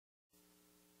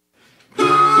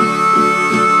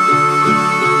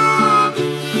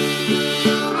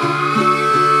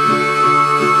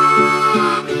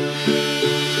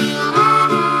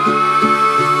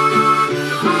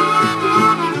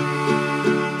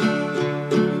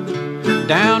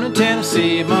Down in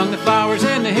Tennessee, among the flowers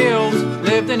in the hills,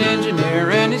 lived an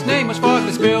engineer, and his name was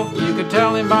Fogless Bill. You could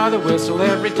tell him by the whistle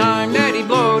every time that he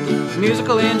blowed.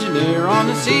 Musical engineer on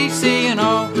the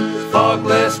C.C.O.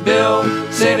 Fogless Bill,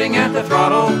 sitting at the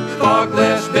throttle.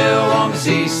 Fogless Bill on the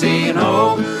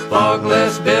C.C.O.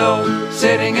 Fogless Bill,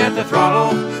 sitting at the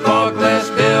throttle. Fogless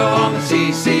Bill on the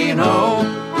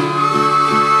C.C.O.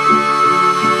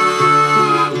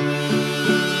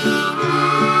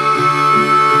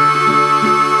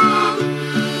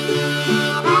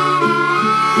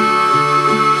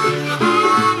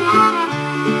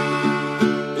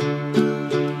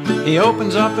 He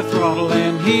opens up the throttle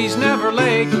and he's never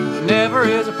late. Never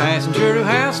is a passenger who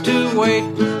has to wait.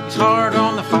 He's hard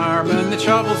on the fireman that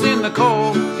shovels in the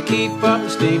coal to keep up the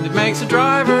steam that makes the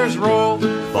drivers roll.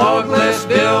 Fogless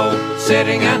Bill,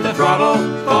 sitting at the throttle.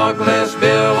 Fogless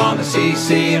Bill on the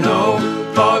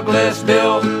C.C.O. Fogless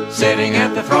Bill, sitting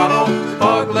at the throttle.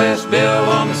 Fogless Bill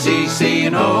on the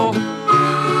C.C.O.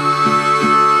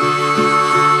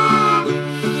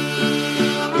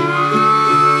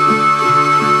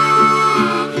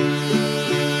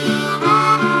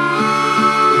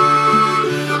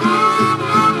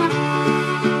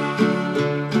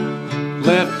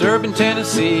 Left Durban,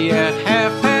 Tennessee at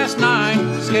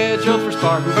 9:30, scheduled for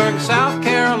Spartanburg, South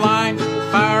Carolina.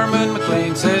 Fireman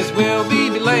McLean says we'll be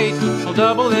late. I'll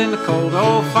double in the cold,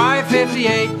 oh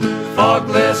 5:58.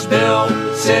 Fogless Bill,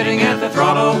 sitting at the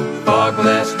throttle.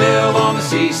 Fogless Bill on the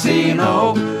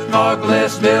C.C.O.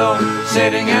 Fogless Bill,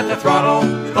 sitting at the throttle.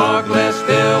 Fogless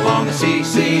Bill on the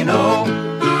C.C.O.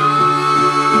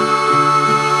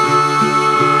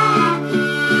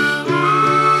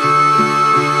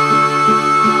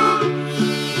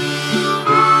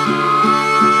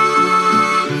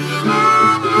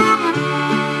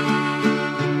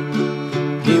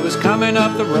 Coming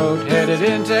up the road, headed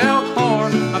into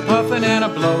Elkhorn, a puffin' and a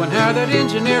blowin', how that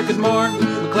engineer could mourn.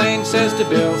 McLean says to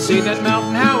Bill, see that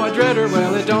mountain, how I dread her.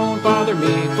 Well, it don't bother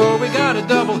me, for we got a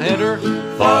double header.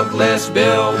 Fogless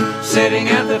Bill, sitting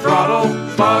at the throttle.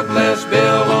 Fogless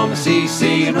Bill on the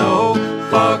C.C.O.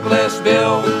 Fogless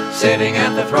Bill, sitting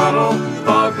at the throttle.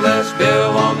 Fogless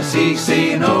Bill on the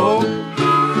C.C.O.